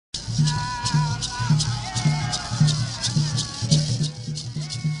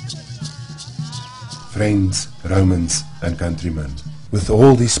friends, Romans and countrymen. With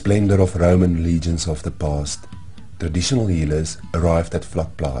all the splendor of Roman legions of the past, traditional healers arrived at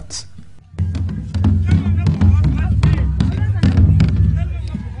Vlakplaats.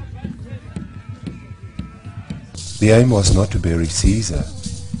 The aim was not to bury Caesar,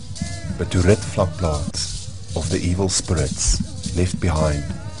 but to rid Vlakplaats of the evil spirits left behind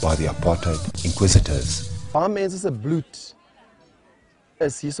by the apartheid inquisitors. Baie mense se bloed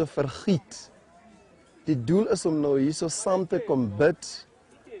is hierso vergiet. Die doel is om nou hierso saam te kom bid.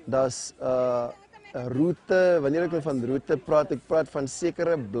 Daar's 'n roete, wanneer ek van roete praat, ek praat van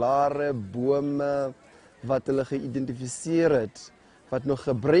sekere blare, bome wat hulle geïdentifiseer het, wat nog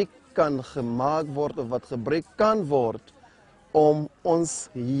gebruik kan gemaak word of wat gebruik kan word om ons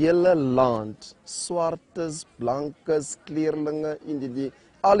hele land, swartes, blankes, kleurlinge,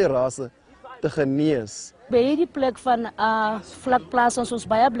 al die rasse te genees. By die plek van Vlakplaats ons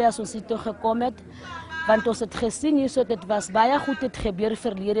baie bly as ons hier toe gekom het, want ons het gesien hierso dit was baie goed het gebeur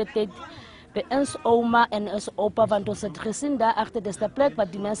verlede tyd by ons ouma en ons oupa, want ons het gesien daar agter dis 'n plek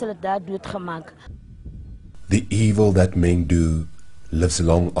wat die mense het daar doodgemaak. The evil that men do lives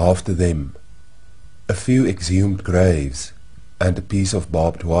long after them. A few exhumed graves and a piece of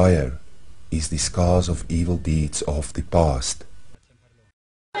barbed wire is the scars of evil deeds of the past.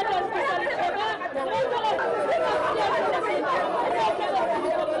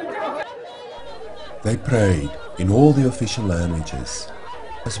 They prayed in all the official languages,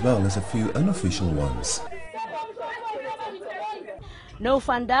 as well as a few unofficial ones. Nou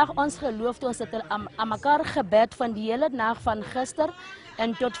vandaag ons geloof ons het aan mekaar gebed van die hele nag van gister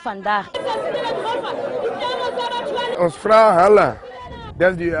en tot vandaag. Ons vra hulle,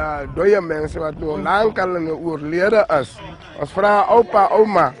 dat die dode mense wat nou lang al oorlede is. Ons vra oupa,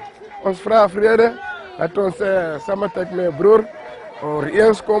 ouma, ons vra vrede, dat ons samen met mijn broer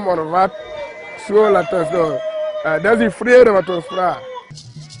ooreenkom of wat, so laat ons nou, dat is die vrede wat ons vraagt.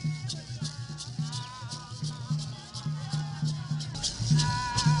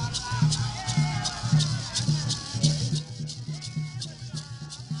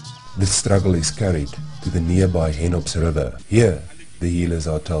 The struggle is carried to the nearby Henops River. Here, the healers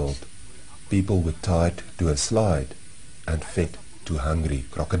are told, people were tied to a slide and fed to hungry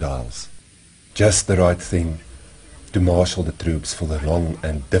crocodiles. Just the right thing to marshal the troops for the long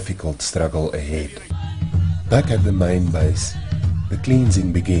and difficult struggle ahead. Back at the main base, the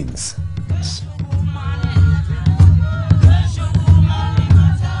cleansing begins.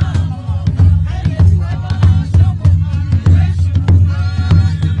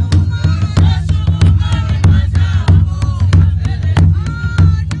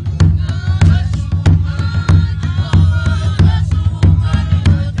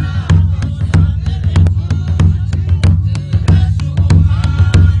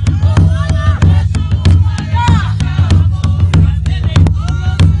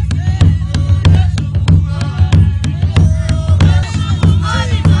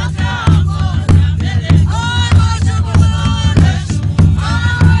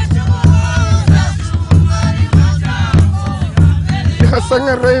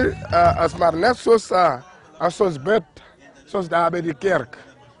 Sangerij is maar net zoals als ons bid, zoals daar bij de kerk.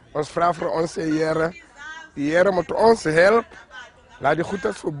 Ons vraagt voor onze heren. Die heren moeten ons helpen. Laat die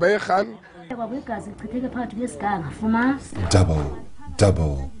goedheid voorbij gaan. Double,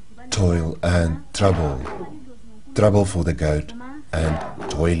 double, toil and trouble. Trouble for the goat and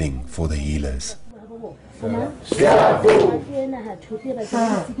toiling for the healers. Toe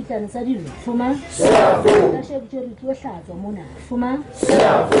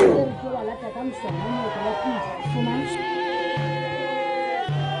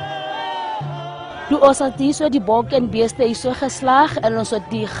ons het hierso die bok en beeste hierso geslaag en ons het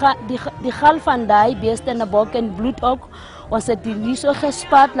die gal van die beeste en die bok en bloed ook, ons het die hierso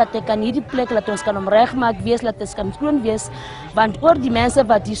gespat, laat ek aan hierdie plek, laat ons kan omregmaak wees, laat ons kan skoon wees, want oor die mense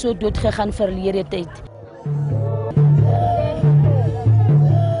wat hierso dood gegaan verlede tyd.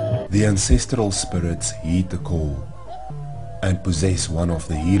 The ancestral spirits heed the call and possess one of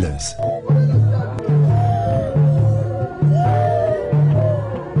the healers.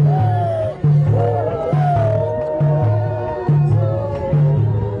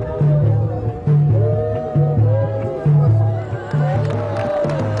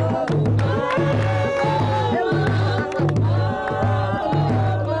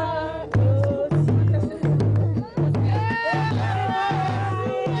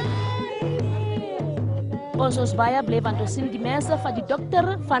 Ons baie bly want ons sien die mense van die dokter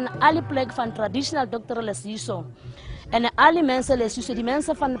van alle plek van traditional dokter les hierso. En alle mense les hierso, die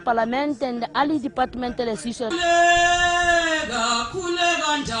mense van het parlement en alle departementen les hierso.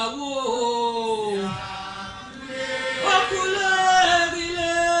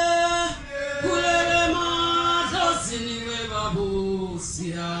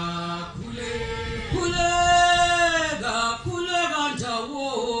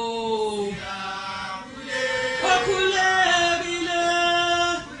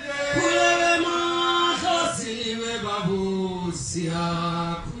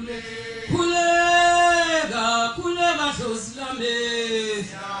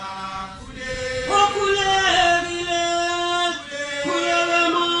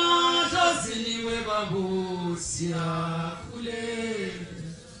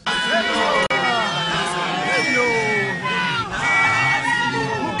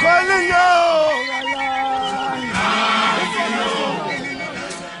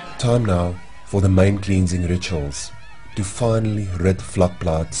 Time now for the main cleansing rituals to finally rid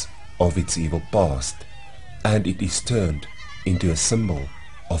Vlakplaats of its evil past, and it is turned into a symbol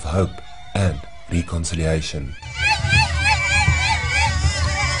of hope and reconciliation.